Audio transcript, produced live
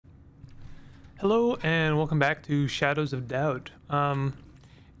Hello and welcome back to Shadows of Doubt.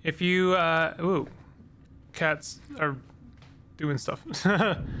 If you ooh, cats are doing stuff.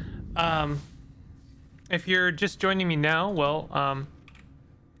 If you're just joining me now, well, I'm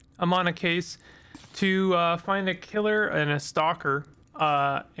on a case to find a killer and a stalker,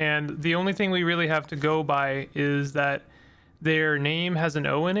 and the only thing we really have to go by is that their name has an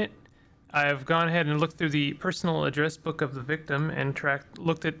O in it. I've gone ahead and looked through the personal address book of the victim and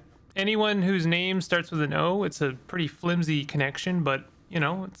looked at anyone whose name starts with an O. It's a pretty flimsy connection, but you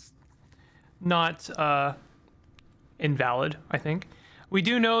know, it's not invalid, I think. We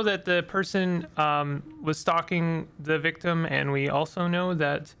do know that the person was stalking the victim, and we also know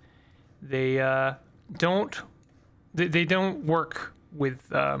that they don't work with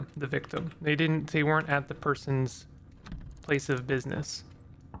the victim. They weren't at the person's place of business.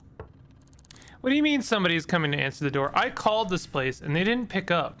 What do you mean somebody's coming to answer the door? I called this place and they didn't pick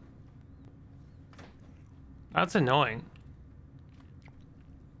up. That's annoying.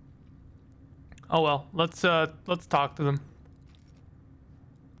 Oh well, let's talk to them.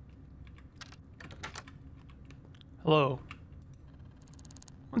 Hello.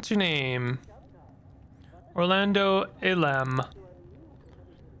 What's your name? Orlando Elam.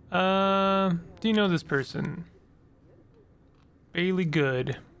 Do you know this person? Bailey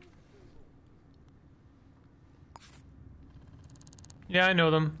Good. Yeah, I know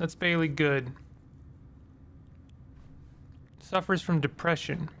them. That's Bailey Good. Suffers from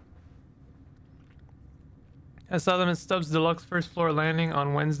depression. I saw them at Stubbs Deluxe first floor landing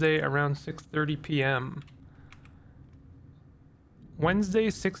on Wednesday around 6:30 p.m. Wednesday,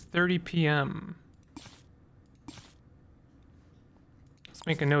 6:30 p.m. Let's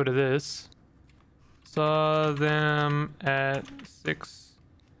make a note of this. Saw them at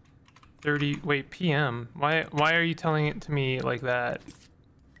 6:30. Wait, p.m. Why are you telling it to me like that?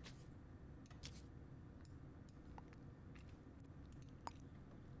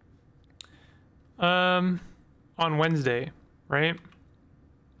 On Wednesday, right?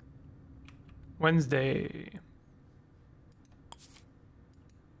 Wednesday.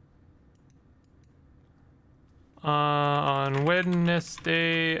 On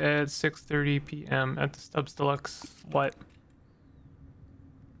Wednesday at 6:30 p.m. at the Stubbs Deluxe. What?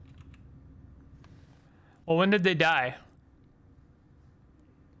 Well, when did they die?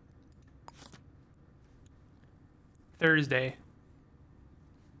 Thursday.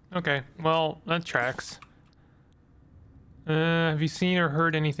 Okay, well, that tracks. Have you seen or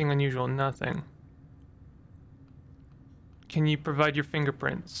heard anything unusual? Nothing. Can you provide your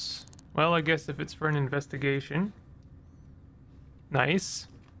fingerprints? Well, I guess if it's for an investigation. Nice.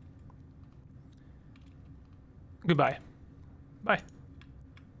 Goodbye. Bye.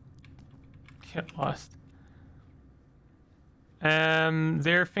 Get lost.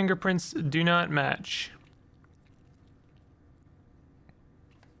 Their fingerprints do not match.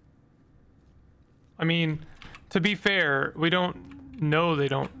 I mean, to be fair, we don't know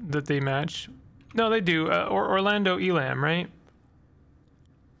that they match. No, they do. Orlando Elam, right?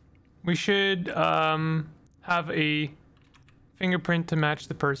 We should have a fingerprint to match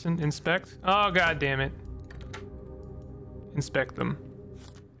the person. Inspect. Oh, god damn it. Inspect them.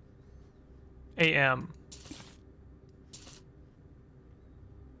 AM.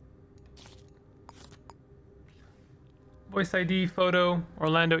 Voice ID, photo,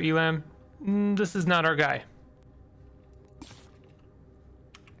 Orlando Elam. This is not our guy.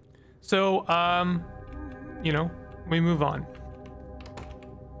 So, you know, we move on.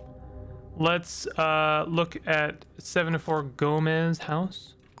 Let's look at 704 Gomez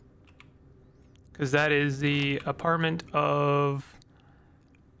house, because that is the apartment of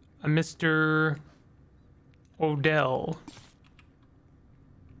a Mr. Odell.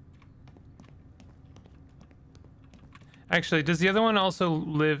 Actually, does the other one also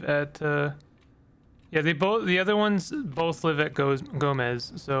live at yeah, the other ones both live at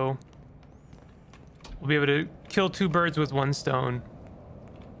Gomez, so we'll be able to kill two birds with one stone.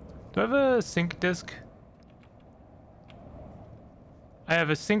 Do I have a sync disk? I have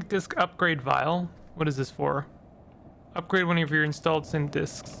a sync disk upgrade vial. What is this for? Upgrade one of your installed sync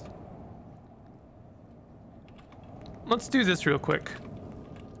disks. Let's do this real quick.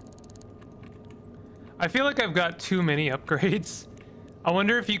 I feel like I've got too many upgrades. I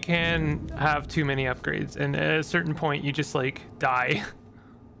wonder if you can have too many upgrades, and at a certain point you just like die.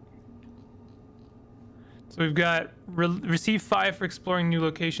 So we've got receive 5 for exploring new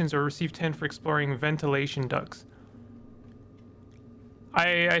locations, or receive 10 for exploring ventilation ducts.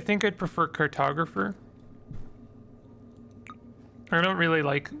 I think I'd prefer cartographer. I don't really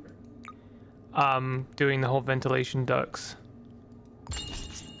like doing the whole ventilation ducts.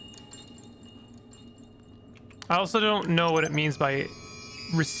 I also don't know what it means by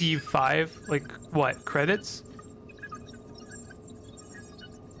receive 5. Like, what? Credits?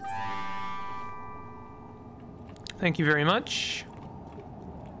 Thank you very much.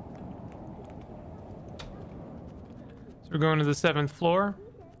 So we're going to the 7th floor.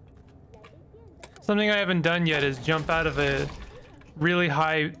 Something I haven't done yet is jump out of a really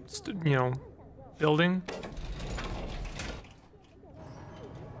high, building.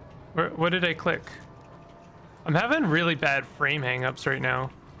 What did I click? I'm having really bad frame hang-ups right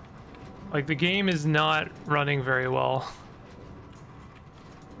now. Like, the game is not running very well.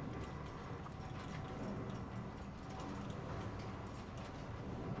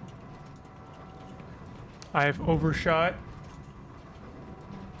 I've overshot.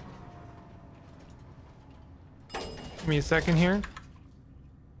 Give me a second here.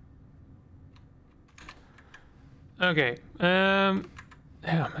 Okay.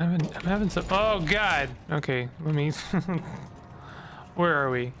 Yeah, I'm having some. Oh God. Okay, let me. Where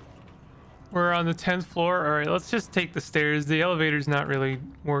are we? We're on the 10th floor. All right, let's just take the stairs. The elevator's not really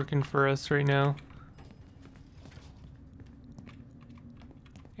working for us right now.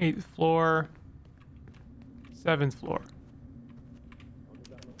 8th floor. 7th floor.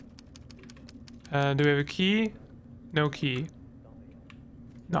 Do we have a key? No key.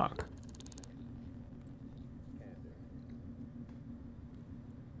 Knock.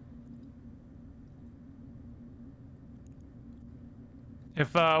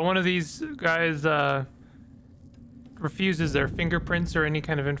 If one of these guys refuses their fingerprints or any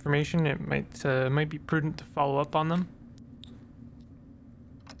kind of information, it might be prudent to follow up on them.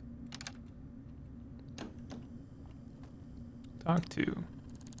 Talk to.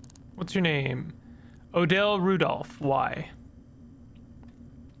 What's your name? Odell Rudolph. Why?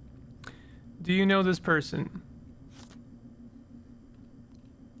 Do you know this person?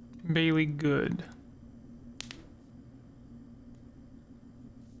 Bailey Good.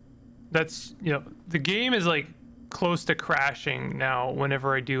 That's, the game is like close to crashing now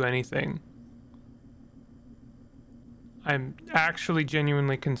whenever I do anything. I'm actually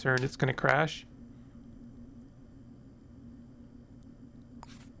genuinely concerned it's gonna crash.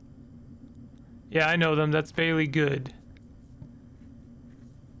 Yeah, I know them. That's Bailey Good.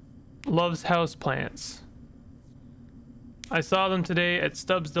 Loves houseplants. I saw them today at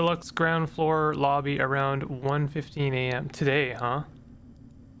Stubbs Deluxe ground floor lobby around 1:15 a.m. Today, huh?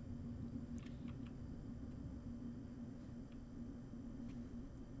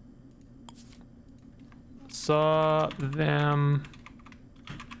 Saw them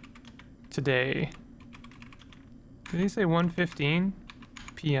today. Did he say 1:15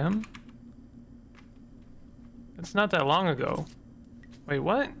 p.m.? It's not that long ago. Wait,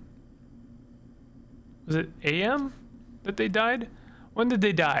 what? Was it AM that they died? When did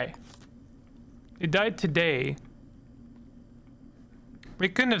they die? They died today. We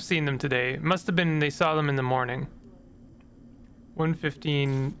couldn't have seen them today. It must have been they saw them in the morning.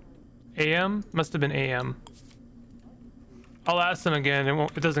 1:15 AM? Must have been AM. I'll ask them again.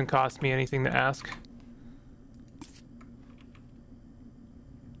 It doesn't cost me anything to ask.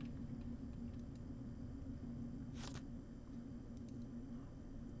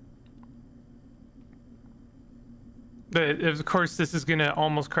 But of course, this is gonna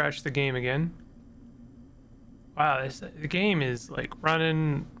almost crash the game again. Wow, the game is like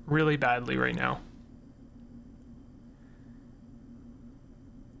running really badly right now.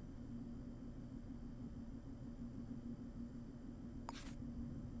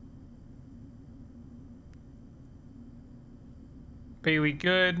 Bailey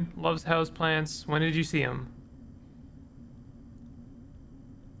Good, loves houseplants. When did you see him?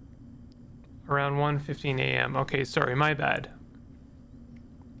 Around 1:15 a.m. Okay, sorry, my bad.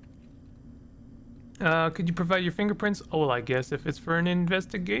 Could you provide your fingerprints? Oh, well, I guess if it's for an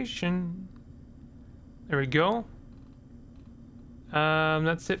investigation. There we go.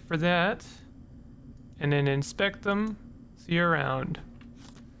 That's it for that. And then inspect them. See you around.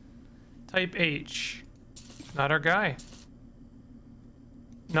 Type H. Not our guy.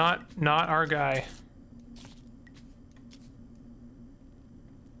 Not our guy.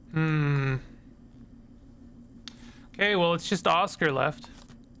 Okay, well, it's just Oscar left.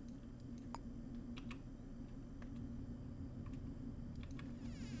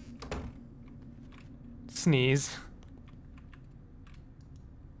 Sneeze.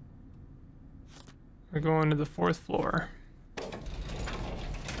 We're going to the 4th floor.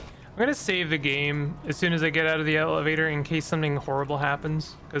 I'm gonna save the game as soon as I get out of the elevator in case something horrible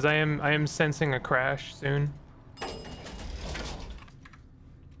happens, because I am sensing a crash soon.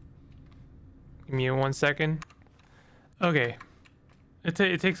 Give me 1 second. Okay. It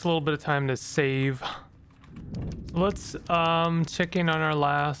takes a little bit of time to save. Let's check in on our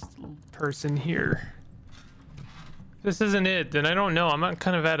last person here. If this isn't it, then I don't know. I'm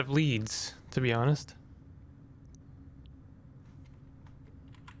kind of out of leads, to be honest.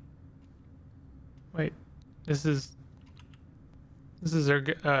 Wait, this is our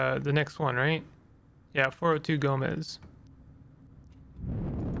the next one, right? Yeah, 402 Gomez.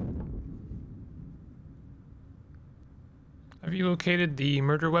 Have you located the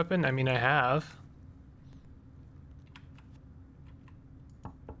murder weapon? I mean, I have.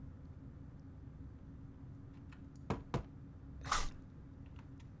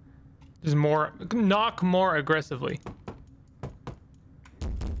 Just more, knock more aggressively.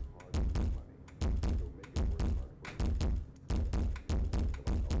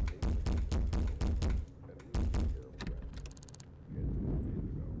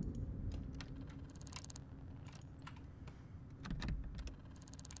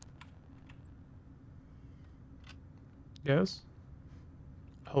 Yes?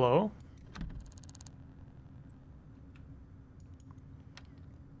 Hello?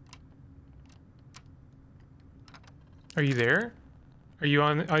 Are you there? Are you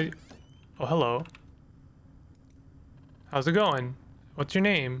on? Oh, hello. How's it going? What's your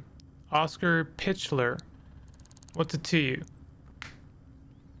name? Oscar Pitchler. What's it to you?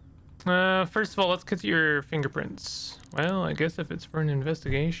 First of all, let's get your fingerprints. Well, I guess if it's for an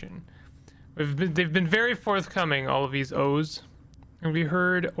investigation. They've been very forthcoming, all of these O's. Have you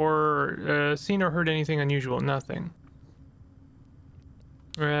heard or seen or heard anything unusual? Nothing.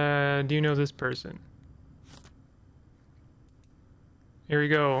 Do you know this person? Here we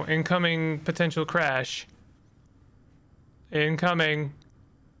go. Incoming potential crash. Incoming.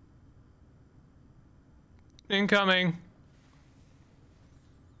 Incoming.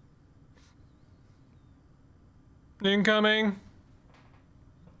 Incoming.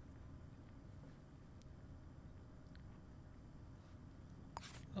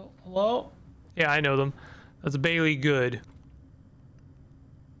 Oh, hello? Yeah, I know them. That's Bailey Good.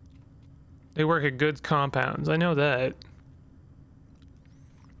 They work at Goods Compounds. I know that.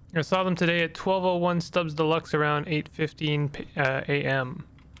 I saw them today at 12:01 Stubbs Deluxe around 8:15 a.m.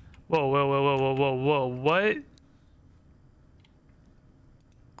 Whoa, whoa, whoa, whoa, whoa, whoa, whoa, what?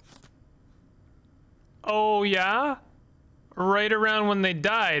 Oh, yeah? Right around when they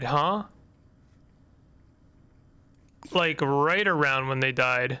died, huh? Like, right around when they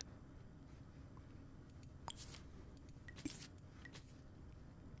died.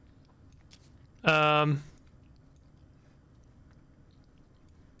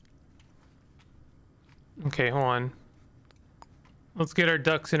 Okay, hold on. Let's get our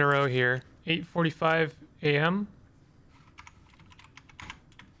ducks in a row here. 8:45 a.m.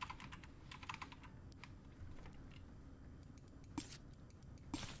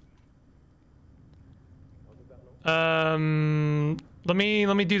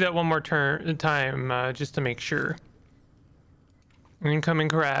 Let me do that one more time, just to make sure. Incoming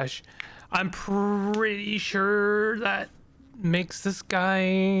crash. I'm pretty sure that makes this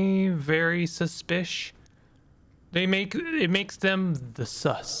guy very suspicious. It makes them the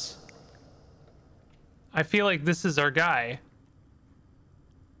sus. I feel like this is our guy.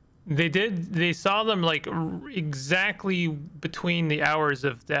 They saw them like exactly between the hours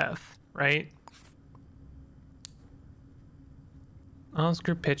of death, right?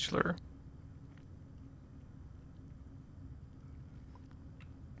 Oscar Pitchler.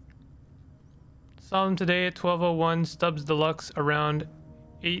 Saw them today at 12:01 Stubbs Deluxe around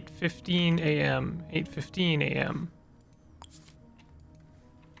 8:15 a.m. 8:15 a.m.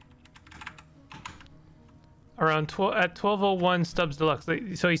 Around 12:01 Stubbs Deluxe.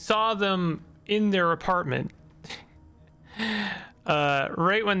 So he saw them in their apartment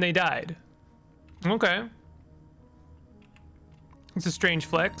right when they died. Okay. It's a strange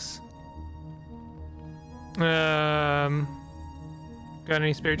flex. Got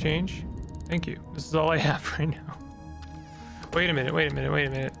any spare change? Thank you. This is all I have right now. Wait a minute, wait a minute, wait a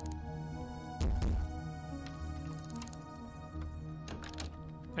minute.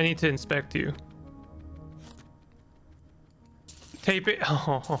 I need to inspect you. Tape it.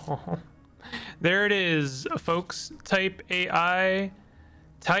 Oh, there it is, folks. Type AI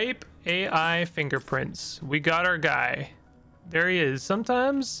fingerprints. We got our guy. There he is.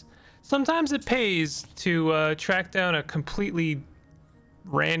 Sometimes it pays to track down a completely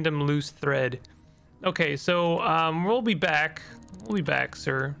random loose thread. Okay, so we'll be back. We'll be back,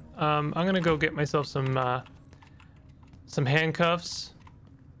 sir. I'm gonna go get myself some handcuffs.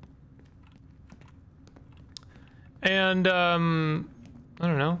 And I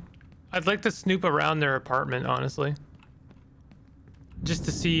don't know. I'd like to snoop around their apartment, honestly. just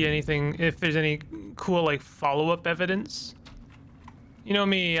to see anything, if there's any cool like follow-up evidence. You know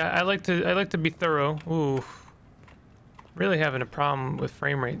me, I like to be thorough. Ooh, really having a problem with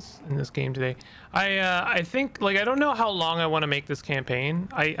frame rates in this game today. I think, like, I don't know how long I want to make this campaign.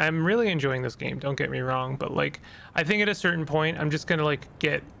 I'm really enjoying this game, don't get me wrong, but like I think at a certain point I'm just gonna like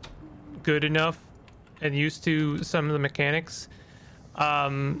get good enough and used to some of the mechanics,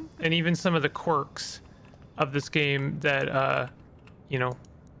 and even some of the quirks of this game that you know,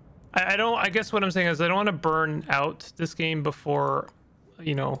 I guess what I'm saying is I don't want to burn out this game before,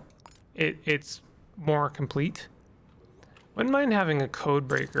 you know, it's more complete. Wouldn't mind having a code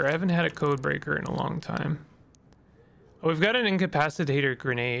breaker. I haven't had a code breaker in a long time. Oh, we've got an incapacitator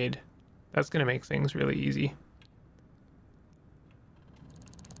grenade. That's gonna make things really easy.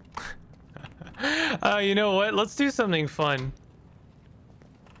 You know what? Let's do something fun.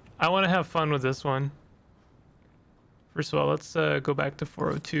 I want to have fun with this one. First of all, let's go back to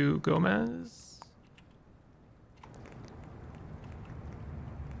 402 Gomez.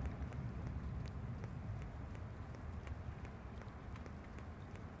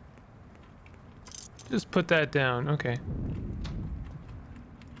 Just put that down. Okay.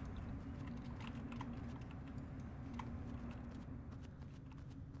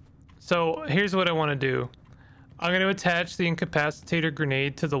 So here's what I want to do. I'm going to attach the incapacitator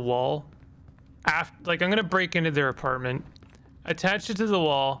grenade to the wall. Like, I'm going to break into their apartment, attach it to the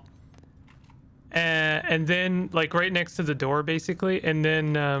wall, and then, like, right next to the door, basically, and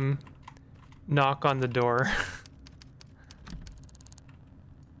then knock on the door.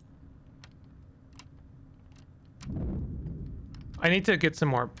 I need to get some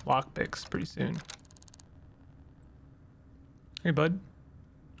more lockpicks pretty soon. Hey, bud.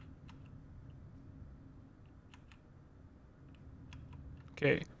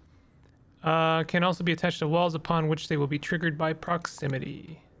 Okay. Can also be attached to walls upon which they will be triggered by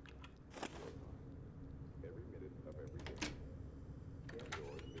proximity.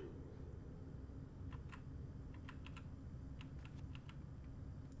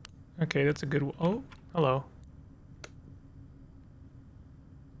 Okay, that's a good one. Oh, hello.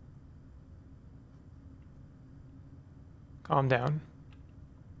 Calm down.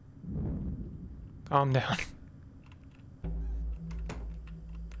 Calm down.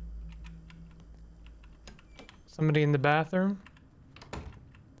 Somebody in the bathroom?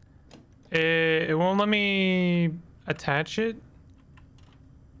 It won't let me attach it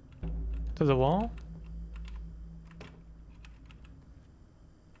to the wall?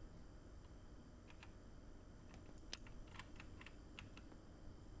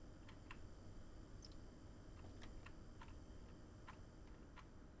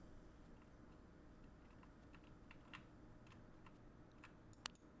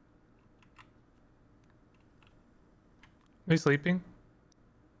 Are you sleeping?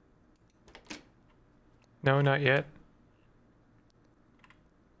 No, not yet.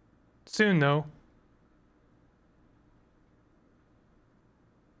 Soon, though.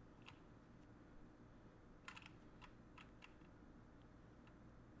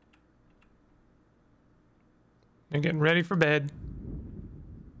 They're getting ready for bed.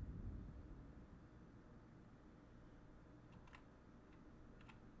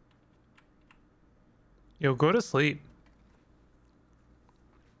 Yo, go to sleep.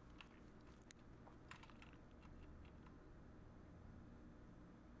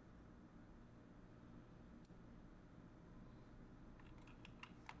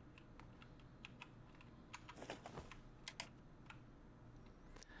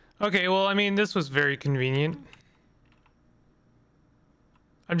 Okay, well, I mean, this was very convenient.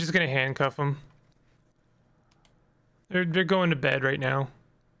 I'm just gonna handcuff them. They're going to bed right now.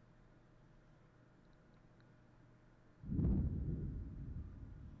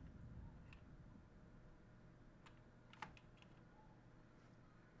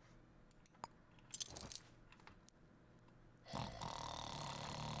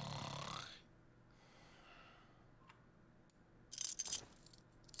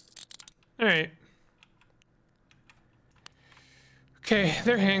 All right. Okay,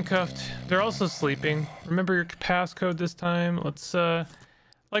 they're handcuffed. They're also sleeping. Remember your passcode this time. Let's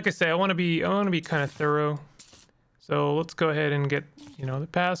like I say, I want to be kind of thorough. So let's go ahead and get, you know, the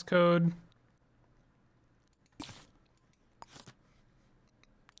passcode.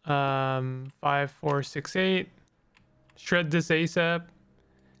 5468. Shred this ASAP.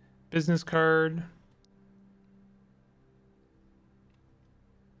 Business card.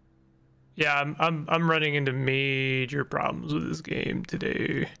 Yeah, I'm running into major problems with this game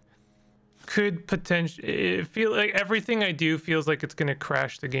today. Could potentially feel like everything I do feels like it's gonna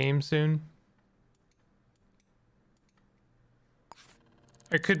crash the game soon.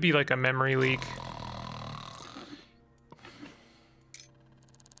 It could be like a memory leak.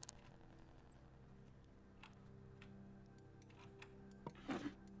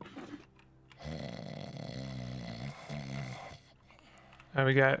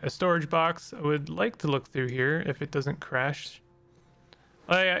 We got a storage box. I would like to look through here if it doesn't crash.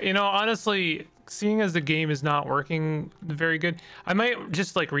 You know, honestly, seeing as the game is not working very good, I might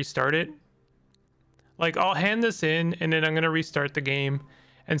just like restart it. Like I'll hand this in and then I'm gonna restart the game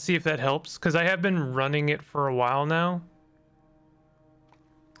and see if that helps, because I have been running it for a while now.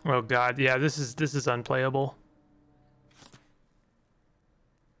 Oh god, yeah, this is unplayable.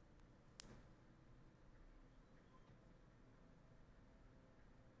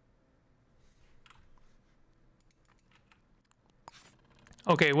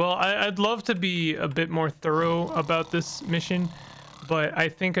 Okay, well, I'd love to be a bit more thorough about this mission, but I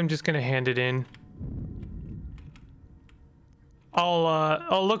think I'm just gonna hand it in.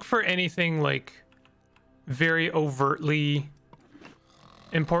 I'll look for anything like very overtly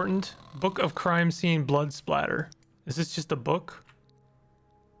important. Book of crime scene blood splatter. Is this just a book?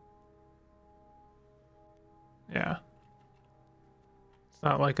 Yeah. It's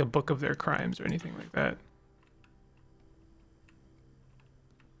not like a book of their crimes or anything like that.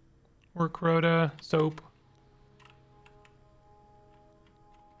 Work rota, soap.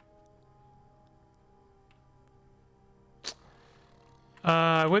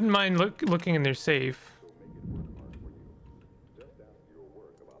 I wouldn't mind looking in their safe.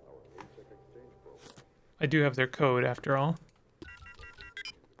 I do have their code after all.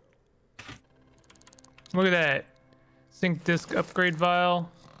 Look at that. Sync disk upgrade vial.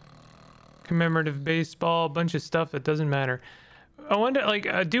 Commemorative baseball. Bunch of stuff that doesn't matter. I wonder, like,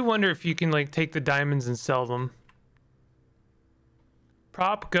 I do wonder if you can, like, take the diamonds and sell them.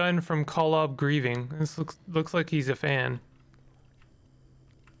 Prop gun from Kolob Grieving. This looks like he's a fan.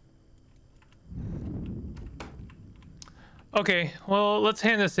 Okay, well, let's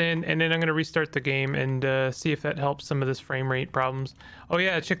hand this in, and then I'm gonna restart the game and see if that helps some of this frame rate problems. Oh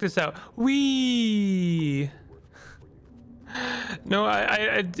yeah, check this out. Whee! No,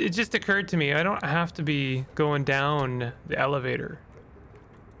 it just occurred to me, I don't have to be going down the elevator.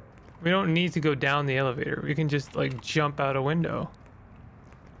 We don't need to go down the elevator. We can just, like, jump out a window.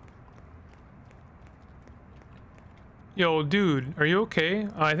 Yo, dude, are you okay?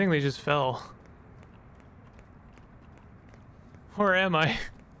 Oh, I think they just fell. Where am I?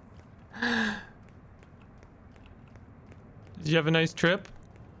 Did you have a nice trip?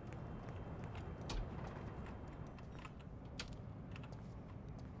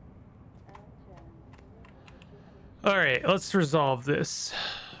 Alright, let's resolve this.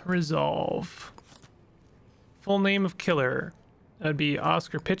 Resolve. Full name of killer. That'd be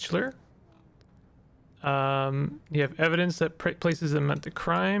Oscar Pitchler. You have evidence that places them at the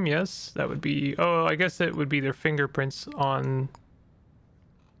crime. Yes, that would be... Oh, I guess it would be their fingerprints on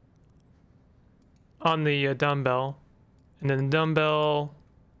the dumbbell. And then the dumbbell...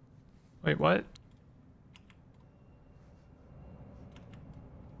 Wait, what?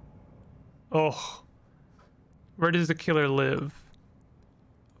 Oh. Where does the killer live?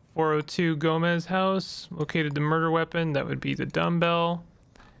 402 Gomez house. Located the murder weapon. That would be the dumbbell.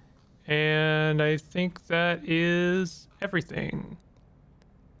 And I think that is everything.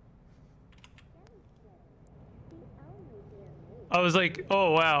 I was like,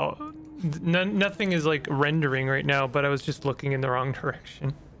 oh wow. Nothing is like rendering right now, but I was just looking in the wrong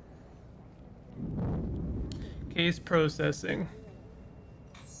direction. Case processing.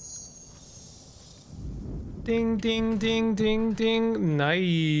 Ding, ding, ding, ding, ding.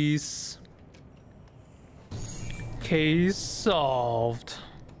 Nice. Case solved.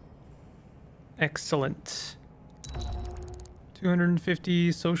 Excellent.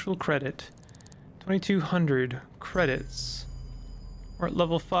 250 social credit. 2200 credits. We're at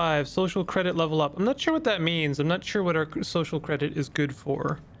level 5. Social credit level up. I'm not sure what that means. I'm not sure what our social credit is good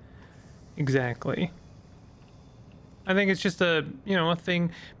for. Exactly. I think it's just a, you know, a thing.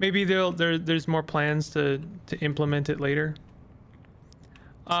 Maybe there's more plans to implement it later.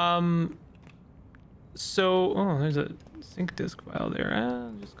 So, oh, there's a sync disk file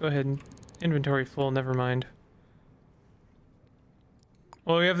there. Just go ahead and inventory full, never mind.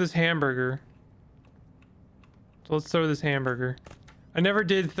 Well, we have this hamburger. So let's throw this hamburger. I never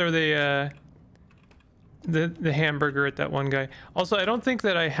did throw the hamburger at that one guy. Also, I don't think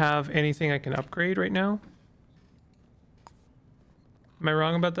that I have anything I can upgrade right now. Am I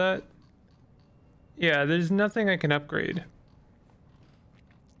wrong about that? Yeah, there's nothing I can upgrade. It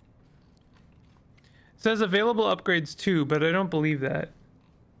says available upgrades too, but I don't believe that.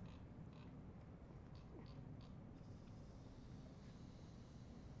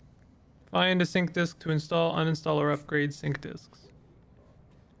 Find a sync disk to install, uninstall, or upgrade sync disks.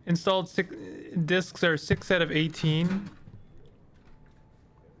 Installed disks are 6 out of 18.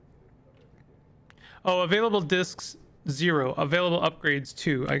 Oh, available disks 0. Available upgrades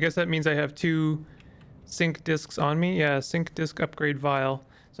 2. I guess that means I have 2 sync disks on me. Yeah, sync disk upgrade vial.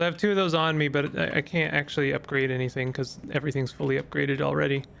 So I have 2 of those on me, but I can't actually upgrade anything because everything's fully upgraded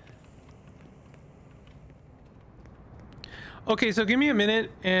already. Okay, so give me a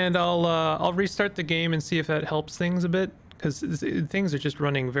minute and I'll restart the game and see if that helps things a bit, because things are just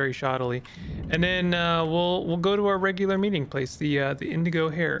running very shoddily. And then we'll go to our regular meeting place, the Indigo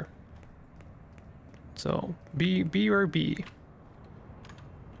Hare. So B.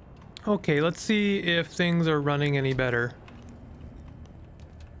 Okay, let's see if things are running any better.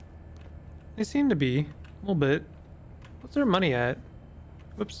 They seem to be a little bit. What's their money at?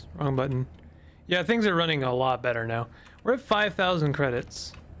 Whoops, wrong button. Yeah, things are running a lot better now. We're at 5,000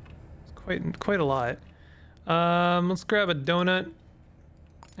 credits. It's quite a lot. Let's grab a donut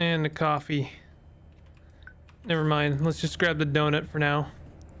and a coffee. Never mind. Let's just grab the donut for now.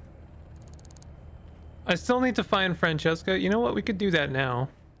 I still need to find Francesca. You know what? We could do that now.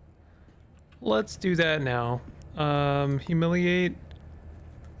 Let's do that now. Humiliate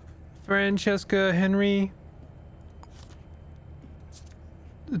Francesca Henry.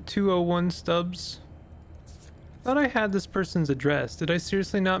 The 201 Stubbs. I thought I had this person's address. Did I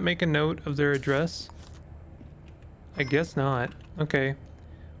seriously not make a note of their address? I guess not. Okay.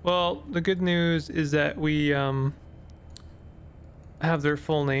 Well, the good news is that we have their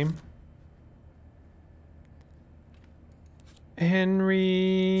full name.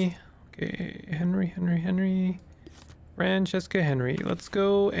 Henry. Okay, Henry. Francesca Henry. Let's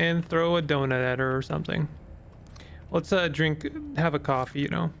go and throw a donut at her or something. Let's have a coffee, you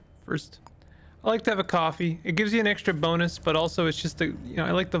know, first. I like to have a coffee. It gives you an extra bonus, but also it's just you know,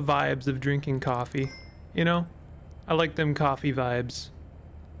 I like the vibes of drinking coffee, you know? I like them coffee vibes.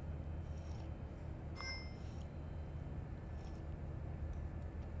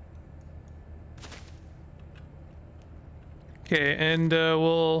 Okay, and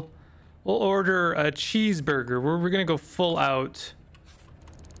we'll order a cheeseburger. We're gonna go full out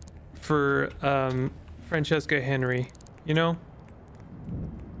for Francesca Henry, you know?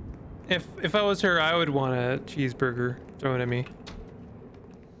 If I was her, I would want a cheeseburger thrown at me.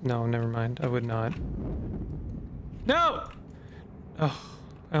 No, never mind. I would not. No! Oh,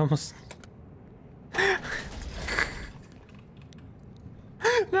 I almost...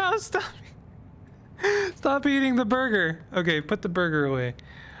 No, stop! Stop eating the burger. Okay, put the burger away.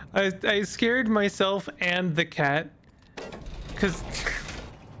 I scared myself and the cat. Because...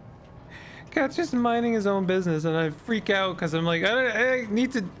 Cat's just minding his own business and I freak out because I'm like,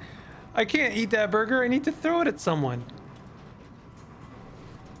 I can't eat that burger. I need to throw it at someone.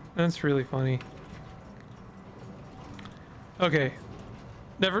 That's really funny. Okay.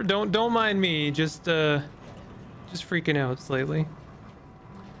 Don't mind me. Just freaking out slightly.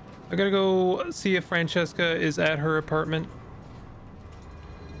 I gotta go see if Francesca is at her apartment.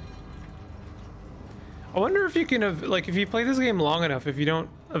 I wonder if you can have, like, if you play this game long enough, if you don't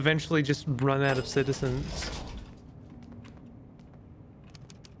eventually just run out of citizens.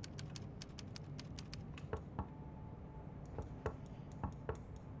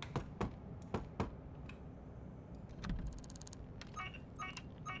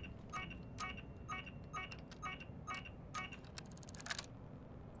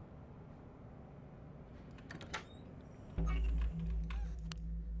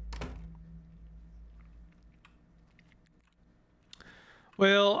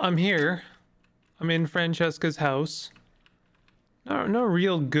 Well, I'm here. I'm in Francesca's house. No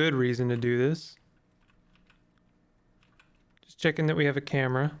real good reason to do this. Just checking that we have a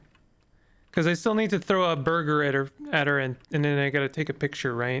camera. Because I still need to throw a burger at her and then I gotta take a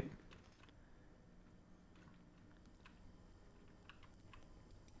picture, right?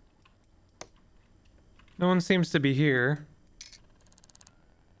 No one seems to be here.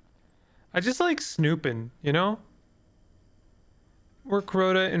 I just like snooping, you know? Work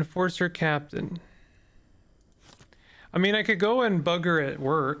rota, enforcer, captain. I mean, I could go and bug her at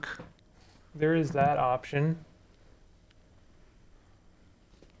work. There is that option.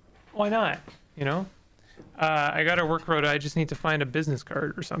 Why not? You know? I got a work rota, I just need to find a business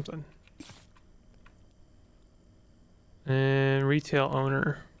card or something. And retail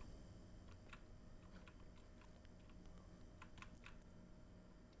owner.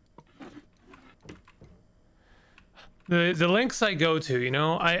 The links I go to, you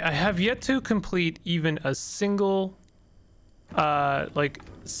know, I have yet to complete even a single like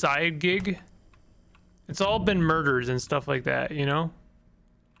side gig. It's all been murders and stuff like that, you know?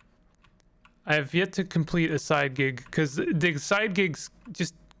 I have yet to complete a side gig because the side gigs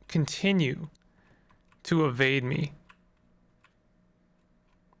just continue to evade me.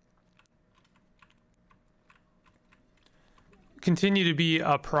 Continue to be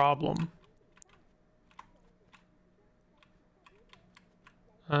a problem.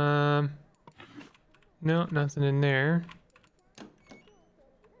 No, nothing in there.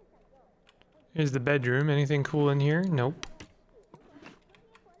 Here's the bedroom. Anything cool in here? Nope.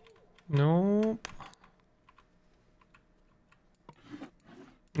 Nope.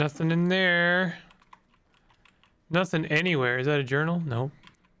 Nothing in there. Nothing anywhere. Is that a journal? Nope.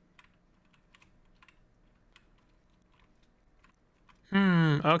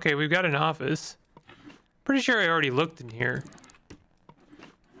 Okay, we've got an office. Pretty sure I already looked in here.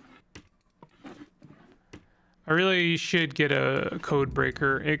 I really should get a code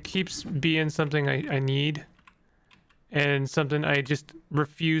breaker. It keeps being something I need. And something I just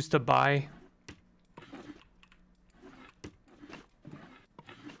refuse to buy.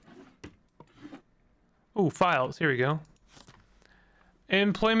 Oh, files. Here we go.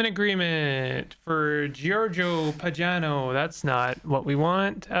 Employment agreement for Giorgio Pagano. That's not what we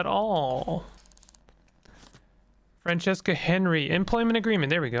want at all. Francesca Henry. Employment agreement.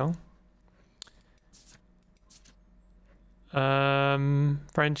 There we go.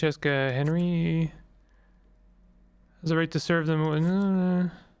 Francesca Henry has the right to serve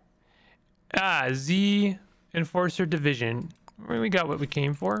them. Z Enforcer Division. We got what we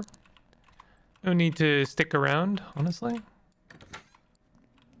came for. No need to stick around, honestly.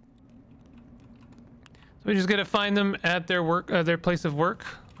 So we just gotta find them at their work, their place of work.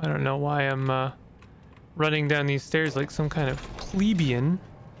 I don't know why I'm running down these stairs like some kind of plebeian.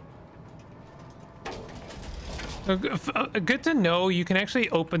 Good to know you can actually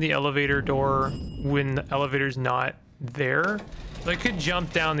open the elevator door when the elevator's not there. So I could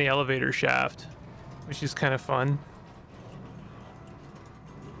jump down the elevator shaft, which is kind of fun.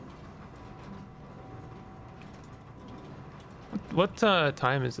 What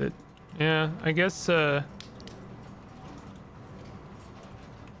time is it? Yeah, I guess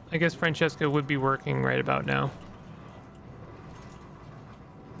Francesca would be working right about now.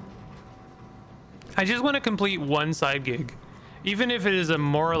 I just want to complete one side gig, even if it is a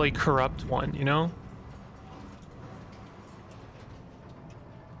morally corrupt one, you know?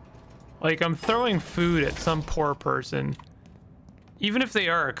 Like, I'm throwing food at some poor person, even if they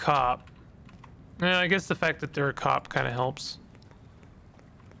are a cop. I guess the fact that they're a cop kind of helps.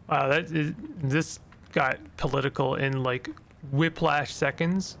 Wow, this got political in like whiplash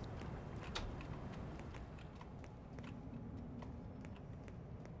seconds.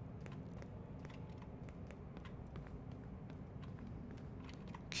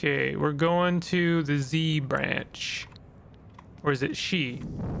 Okay, we're going to the Z branch. Or is it she?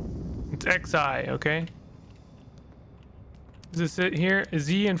 It's XI, okay? Is this it here?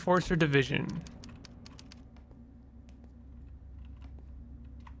 Z Enforcer Division.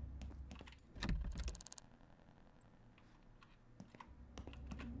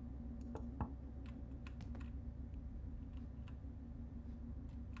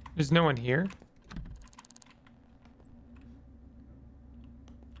 There's no one here.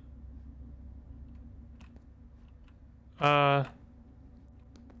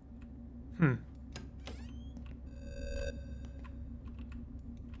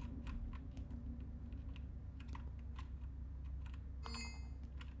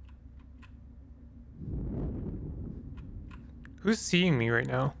 Who's seeing me right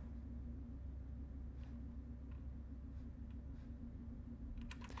now?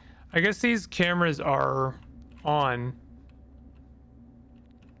 I guess these cameras are on.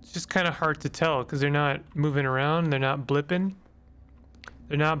 It's just kind of hard to tell because they're not moving around. They're not blipping.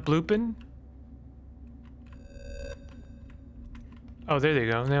 They're not blooping. Oh, there they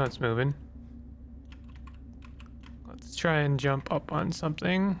go. Now it's moving. Let's try and jump up on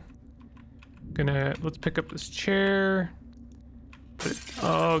something. Let's pick up this chair.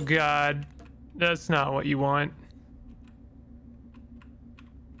 Oh God, that's not what you want.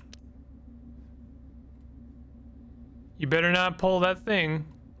 You better not pull that thing.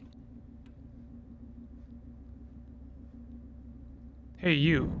 Hey,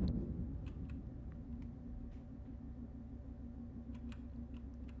 you.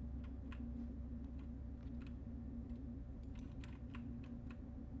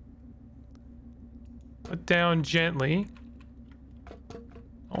 Put down gently.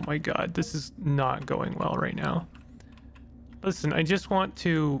 Oh my God, this is not going well right now. Listen, I just want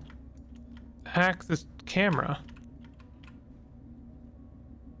to hack this camera.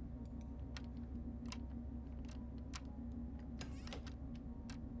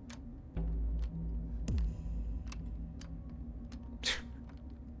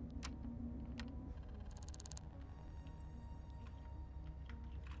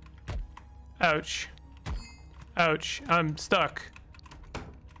 Ouch. Ouch. I'm stuck.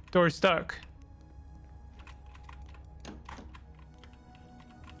 Door's stuck.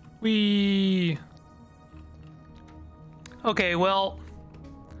 Whee. Okay, well.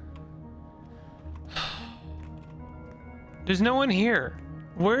 There's no one here.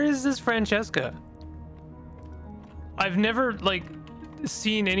 Where is this Francesca? I've never, like,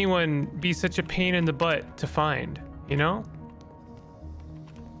 seen anyone be such a pain in the butt to find, you know?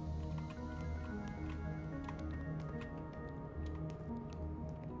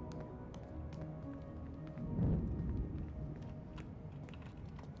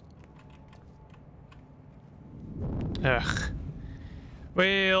 Ugh.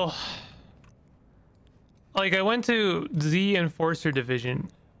 Well, like, I went to the Enforcer Division.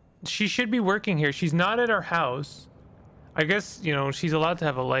 She should be working here. She's not at our house. I guess, you know, she's allowed to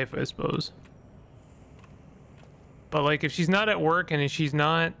have a life, I suppose. But, like, if she's not at work and if she's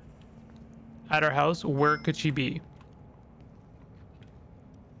not at our house, where could she be?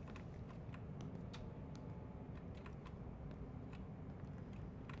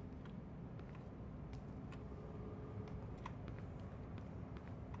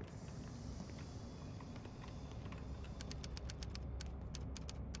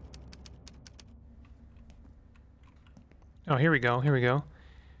 Oh, here we go. Here we go.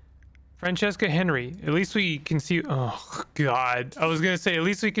 Francesca Henry. At least we can see. Oh, God. I was going to say, at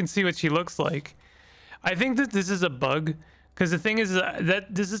least we can see what she looks like. I think that this is a bug. Because the thing is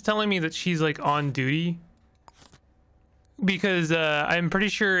that this is telling me that she's, like, on duty. Because I'm pretty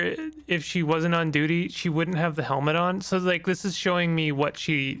sure if she wasn't on duty, she wouldn't have the helmet on. So, like, this is showing me what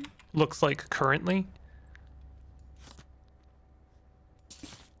she looks like currently.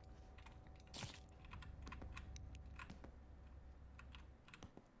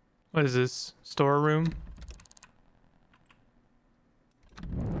 What is this? Storeroom?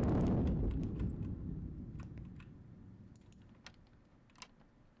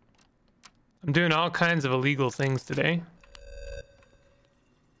 I'm doing all kinds of illegal things today.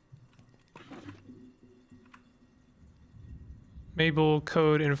 Mabel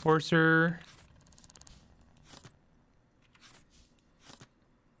Code Enforcer.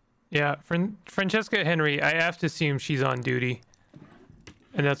 Yeah, Francesca Henry, I have to assume she's on duty.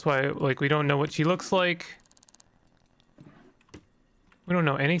 And that's why, like, we don't know what she looks like. We don't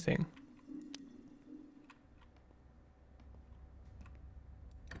know anything.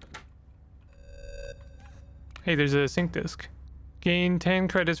 Hey, there's a sync disk. Gain 10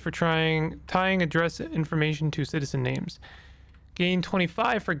 credits for tying address information to citizen names. Gain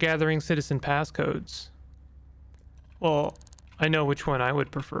 25 for gathering citizen passcodes. Well, I know which one I would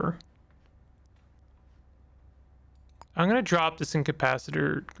prefer. I'm gonna drop this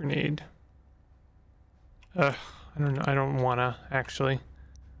incapacitor grenade. I don't know. I don't wanna, actually.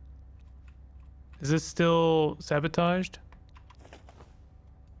 Is this still sabotaged?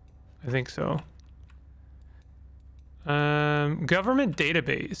 I think so. Government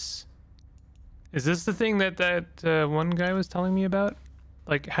database. Is this the thing that one guy was telling me about?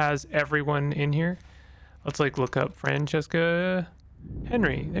 Like, has everyone in here? Let's, like, look up Francesca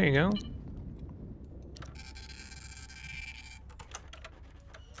Henry. There you go.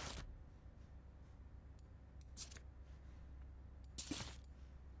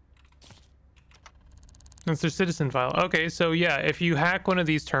 That's their citizen file. Okay, so yeah, if you hack one of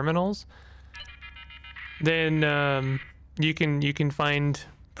these terminals, then you can find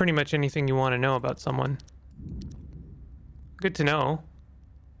pretty much anything you want to know about someone. Good to know.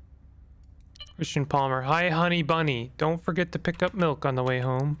 Christian Palmer. Hi, honey bunny. Don't forget to pick up milk on the way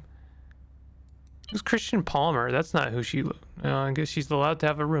home. Who's Christian Palmer? That's not who she... I guess she's allowed to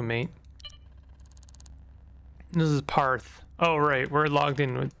have a roommate. This is Parth. Oh, right. We're logged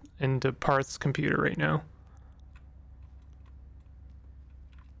in into Parth's computer right now.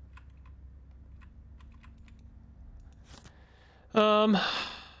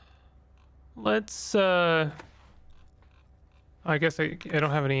 Let's, I guess I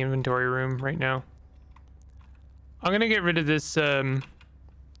don't have any inventory room right now. I'm gonna get rid of this,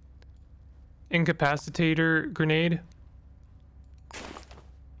 incapacitator grenade.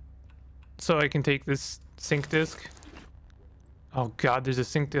 So I can take this sync disk. Oh God, there's a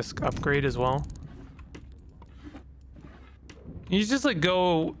sync disk upgrade as well. You just, like,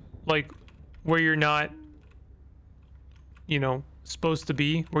 go, like, where you're not, you know, supposed to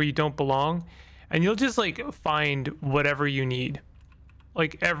be, where you don't belong, and you'll just, like, find whatever you need,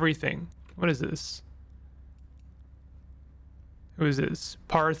 like everything. What is this? Who is this?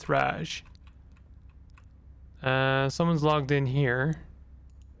 Parth Raj. Someone's logged in here.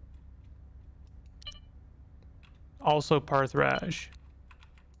 Also Parth Raj.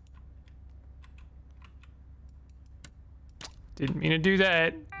 Didn't mean to do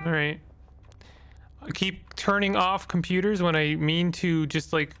that. All right. I keep turning off computers when I mean to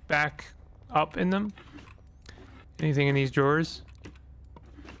just like back up in them. Anything in these drawers?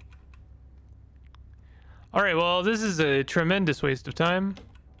 All right, well, this is a tremendous waste of time.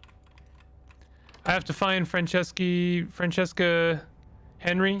 I have to find Francesca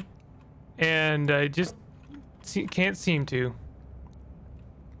Henry, and I just can't seem to.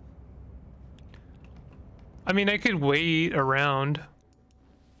 I mean, I could wait around.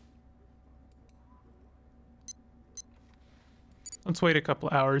 Let's wait a couple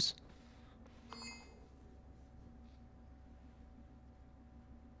hours.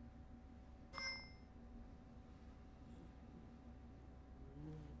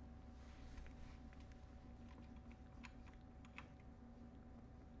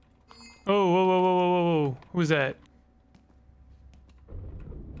 Oh, whoa, whoa, whoa, whoa, whoa, whoa. Who's that?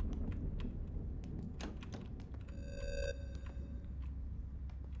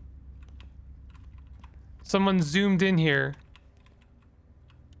 Someone zoomed in here.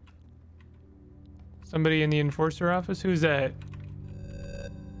 Somebody in the enforcer office? Who's that?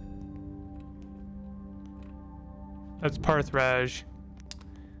 That's Parthraj.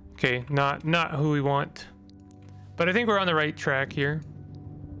 Okay, not who we want. But I think we're on the right track here.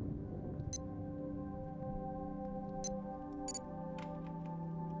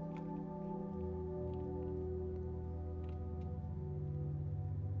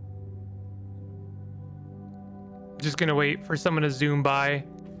 Just gonna wait for someone to zoom by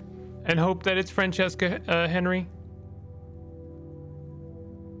and hope that it's Francesca Henry.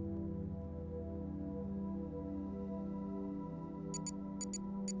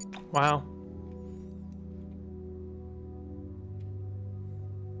 Wow.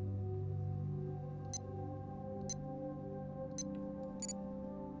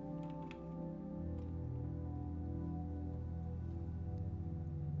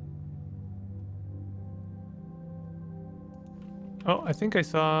 Oh, I think I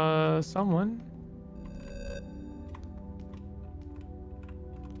saw someone.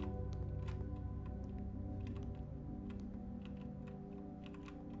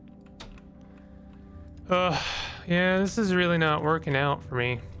 Yeah, this is really not working out for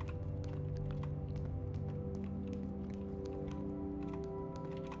me.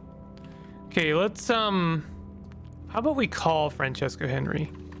 Okay, let's how about we call Francesca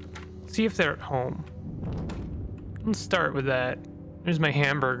Henry? See if they're at home. Let's start with that. There's my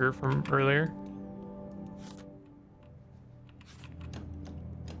hamburger from earlier.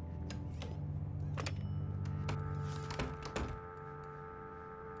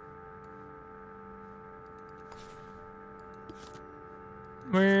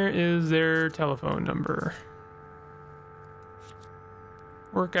 Where is their telephone number?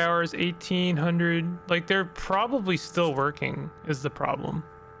 Work hours 1800. Like, they're probably still working is the problem.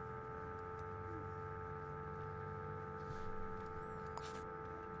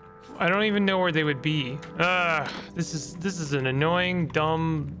 I don't even know where they would be. This is an annoying,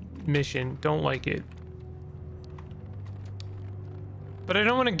 dumb mission. Don't like it. But I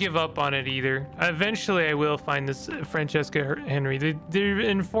don't want to give up on it either. Eventually, I will find this Francesca Henry. They're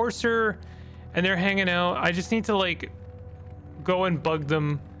enforcer, and they're hanging out. I just need to like go and bug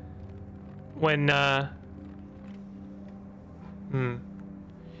them when.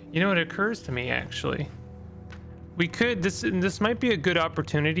 You know, it occurs to me actually. We could this might be a good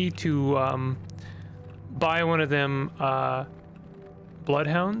opportunity to buy one of them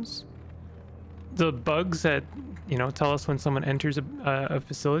bloodhounds, the bugs that, you know, tell us when someone enters a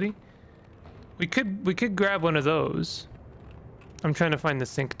facility. We could grab one of those. I'm trying to find the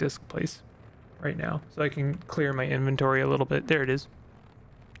sync disk place right now so I can clear my inventory a little bit. There it is.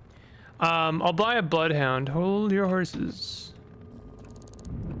 I'll buy a bloodhound. Hold your horses.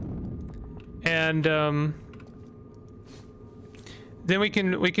 And then we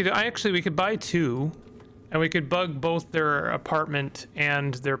could buy two, and we could bug both their apartment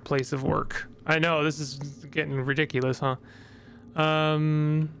and their place of work. I know this is getting ridiculous, huh?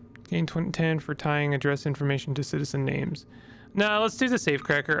 Gain 10 for tying address information to citizen names. Nah, let's do the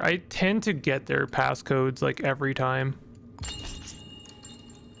safecracker. I tend to get their passcodes like every time.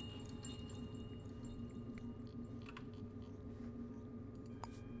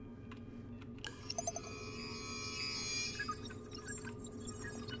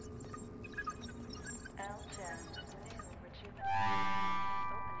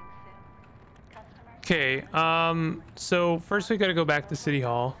 Okay, so first we gotta go back to City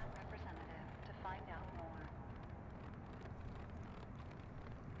Hall.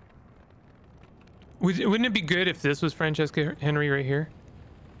 Wouldn't it be good if this was Francesca Henry right here?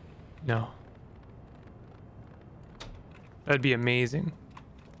 No. That'd be amazing.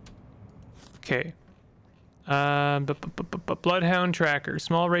 Okay. Bloodhound tracker.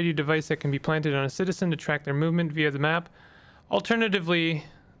 Small radio device that can be planted on a citizen to track their movement via the map. Alternatively,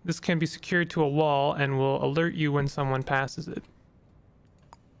 this can be secured to a wall and will alert you when someone passes it.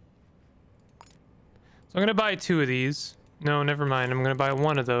 So I'm going to buy 2 of these. No, never mind. I'm going to buy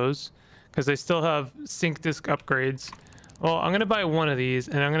 1 of those because I still have sync disk upgrades. Well, I'm going to buy 1 of these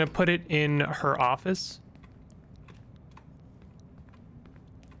and I'm going to put it in her office.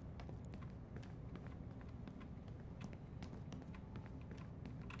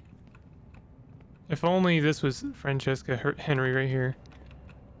 If only this was Francesca Henry right here.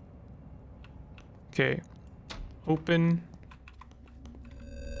 Okay. Open.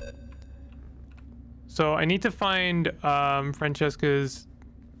 So I need to find Francesca's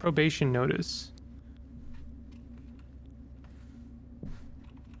probation notice.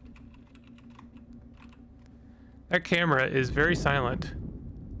 That camera is very silent.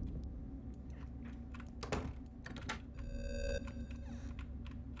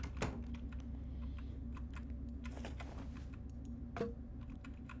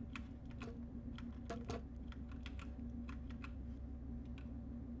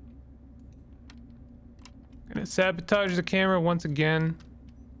 Gonna sabotage the camera once again.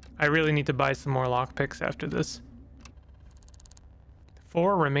 I really need to buy some more lockpicks after this.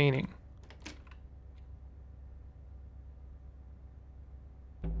 4 remaining.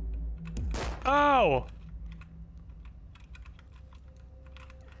 Oh!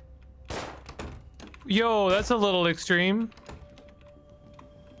 Yo, that's a little extreme.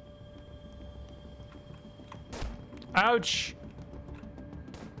 Ouch!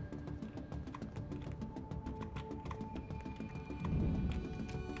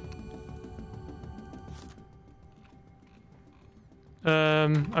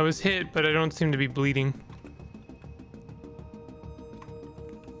 I was hit, but I don't seem to be bleeding.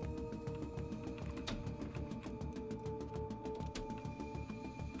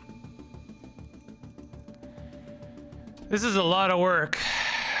 This is a lot of work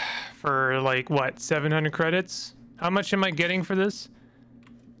for like what, 700 credits? How much am I getting for this?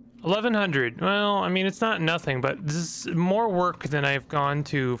 1100. Well, I mean, it's not nothing, but this is more work than I've gone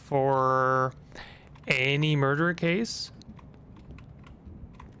to for any murder case.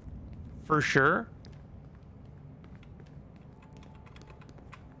 For sure.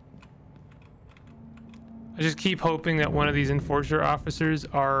 I just keep hoping that one of these enforcer officers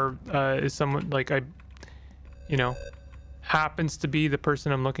is someone like you know, happens to be the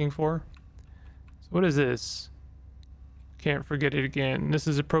person I'm looking for. So what is this? Can't forget it again. This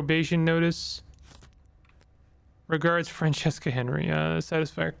is a probation notice. Regards, Francesca Henry.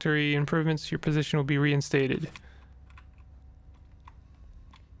 Satisfactory improvements to your position will be reinstated.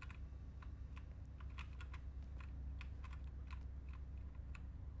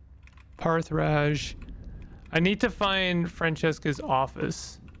 Parthraj. I need to find Francesca's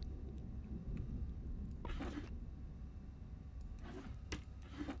office.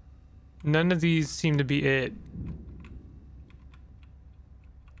 None of these seem to be it.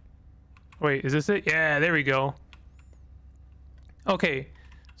 Wait, is this it? Yeah, there we go. Okay,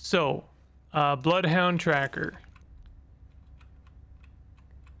 so Bloodhound tracker.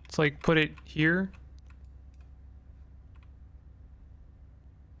 Let's like put it here.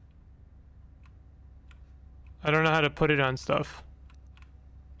 I don't know how to put it on stuff.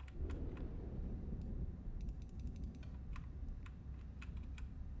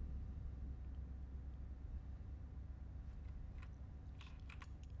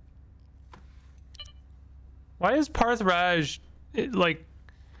 Why is Parthraj like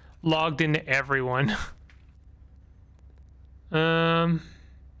logged into everyone?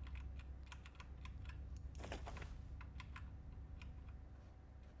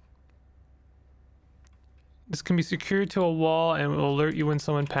 This can be secured to a wall and will alert you when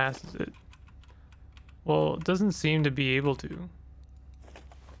someone passes it. Well, it doesn't seem to be able to.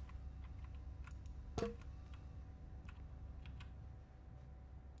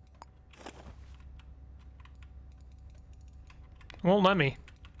 Won't let me.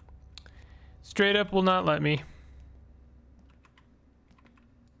 Straight up will not let me.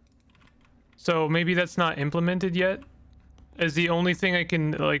 So maybe that's not implemented yet? Is the only thing I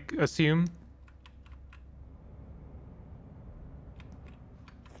can like assume?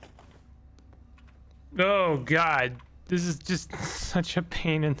 Oh god, this is just such a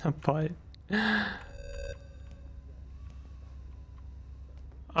pain in the butt.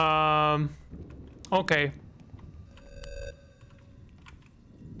 Okay.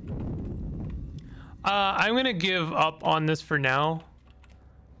 I'm gonna give up on this for now,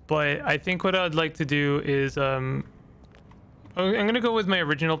 but I think what I'd like to do is Oh, I'm gonna go with my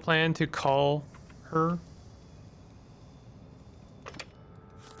original plan to call her.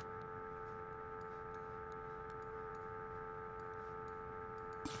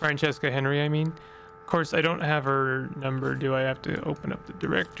 Francesca Henry, I mean. Of course, I don't have her number. Do I have to open up the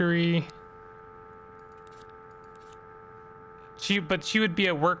directory? But she would be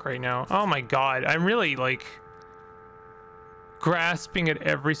at work right now. Oh my god, I'm really like grasping at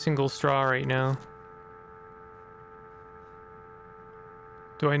every single straw right now.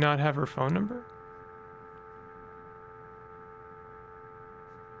 Do I not have her phone number?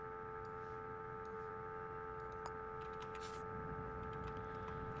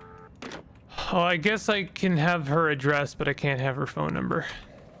 Oh, I guess I can have her address, but I can't have her phone number.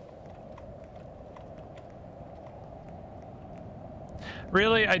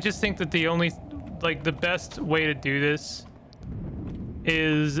 Really, I just think that the only, like, the best way to do this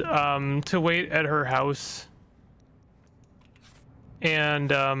is to wait at her house and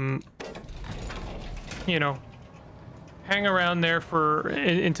you know, hang around there for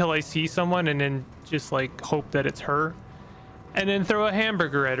until I see someone, and then just like hope that it's her, and then throw a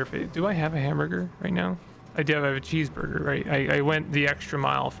hamburger at her face. Do I have a hamburger right now? I do have a cheeseburger, right? I went the extra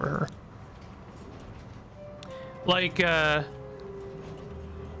mile for her. Like I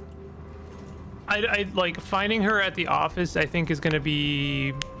like finding her at the office, I think is going to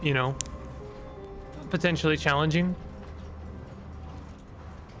be, you know, potentially challenging.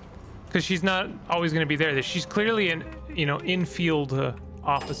 Because she's not always going to be there. She's clearly an, you know, in-field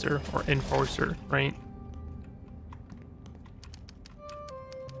officer or enforcer, right?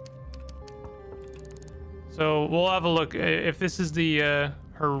 So we'll have a look. If this is the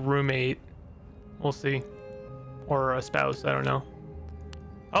her roommate, we'll see. Or a spouse, I don't know.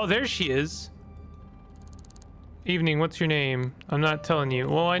 Oh, there she is. Evening, what's your name? I'm not telling you.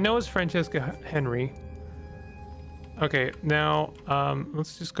 Well, I know it's Francesca Henry. Okay, now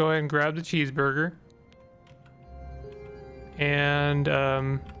let's just go ahead and grab the cheeseburger. And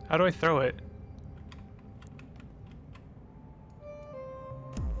how do I throw it?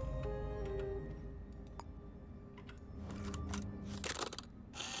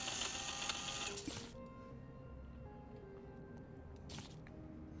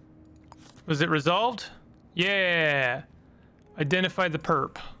 Was it resolved? Yeah. Identify the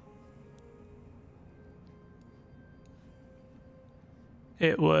perp.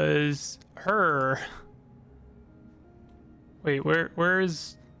 It was her. Wait, where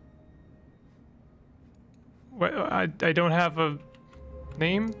is... I don't have a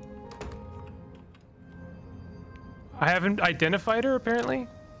name? I haven't identified her, apparently?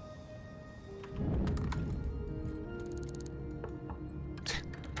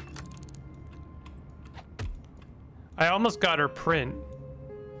 I almost got her print.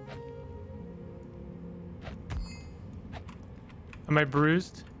 Am I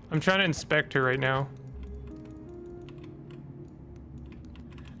bruised? I'm trying to inspect her right now.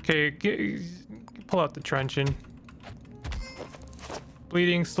 Okay, pull out the truncheon.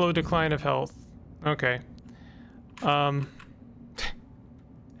 Bleeding, slow decline of health. Okay.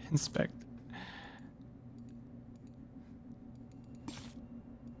 Inspect.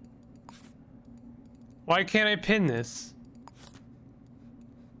 Why can't I pin this?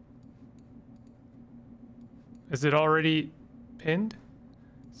 Is it already pinned?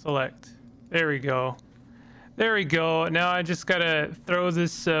 Select. There we go. There we go. Now I just gotta throw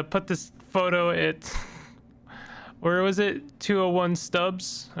this, put this photo at... Where was it? 201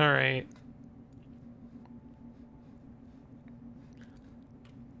 Stubbs? Alright.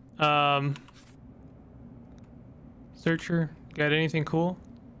 Searcher. Got anything cool?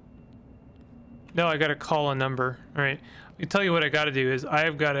 No, I gotta call a number. Alright. I tell you what I gotta do is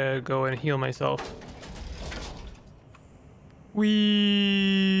I've gotta go and heal myself.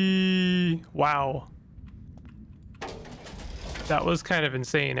 Whee! Wow. That was kind of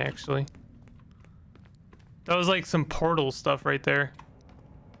insane, actually. That was like some portal stuff right there.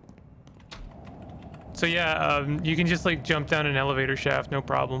 So yeah, you can just like jump down an elevator shaft, no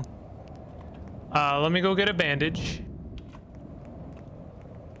problem. Let me go get a bandage.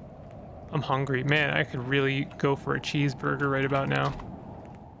 I'm hungry. Man, I could really go for a cheeseburger right about now.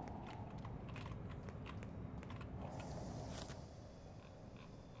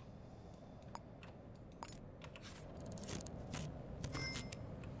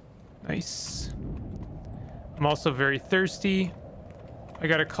 Nice. I'm also very thirsty. I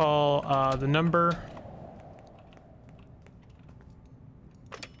gotta call the number.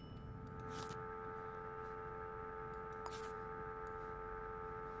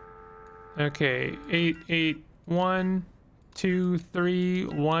 Okay, 881-2318.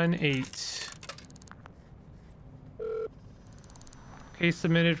 911, Case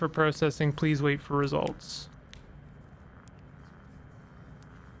submitted for processing. Please wait for results.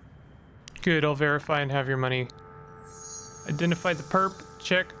 Good, I'll verify and have your money. Identify the perp.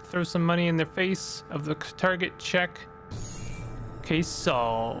 Check. Throw some money in their face of the target. Check. Case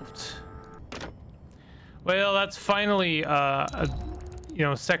solved. Well, that's finally a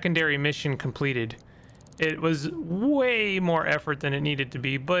secondary mission completed. It was way more effort than it needed to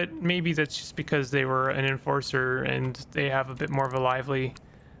be, but maybe that's just because they were an enforcer and they have a bit more of a lively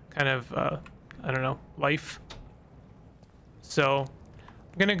kind of, I don't know, life. So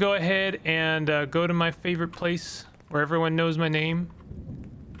I'm gonna go ahead and go to my favorite place where everyone knows my name.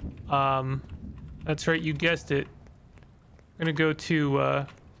 That's right, you guessed it. I'm gonna go to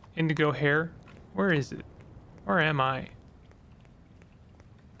Indigo Hair. Where is it? Where am I?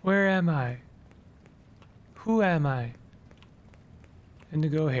 Where am I? Who am I?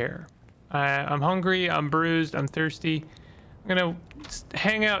 Indigo Hair. I'm hungry, I'm bruised, I'm thirsty. I'm gonna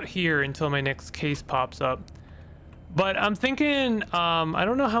hang out here until my next case pops up. But I'm thinking, I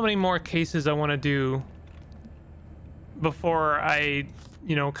don't know how many more cases I want to do before I,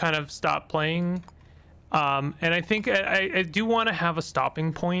 kind of stop playing. And I think I do want to have a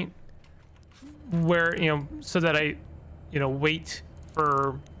stopping point where, so that I, wait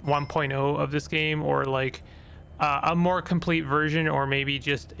for 1.0 of this game, or like a more complete version, or maybe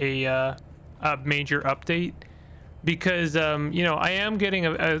just a major update, because I am getting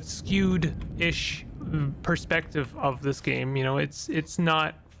a skewed-ish perspective of this game. It's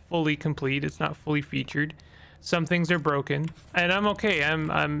not fully complete, it's not fully featured. Some things are broken, and I'm okay.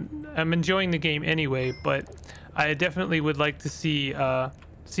 I'm enjoying the game anyway, but I definitely would like to see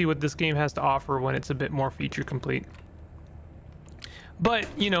what this game has to offer when it's a bit more feature complete. But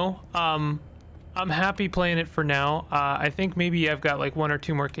I'm happy playing it for now. I think maybe I've got like 1 or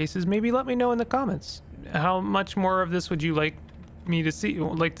 2 more cases. Maybe let me know in the comments how much more of this would you like me to see.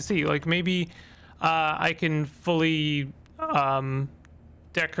 Like maybe I can fully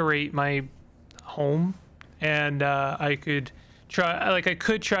decorate my home, and I could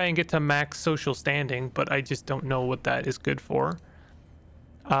try and get to max social standing, but I just don't know what that is good for.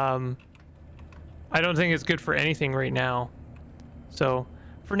 I don't think it's good for anything right now. So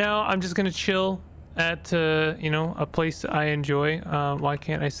for now, I'm just gonna chill at a place I enjoy. Why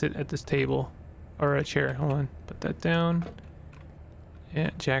can't I sit at this table or a chair? Hold on, put that down. Yeah,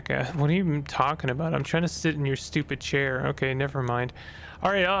 jackass. What are you even talking about? I'm trying to sit in your stupid chair. Okay, never mind.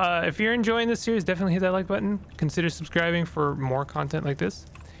 All right, if you're enjoying this series, definitely hit that like button. Consider subscribing for more content like this.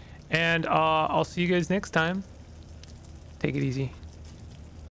 And I'll see you guys next time. Take it easy.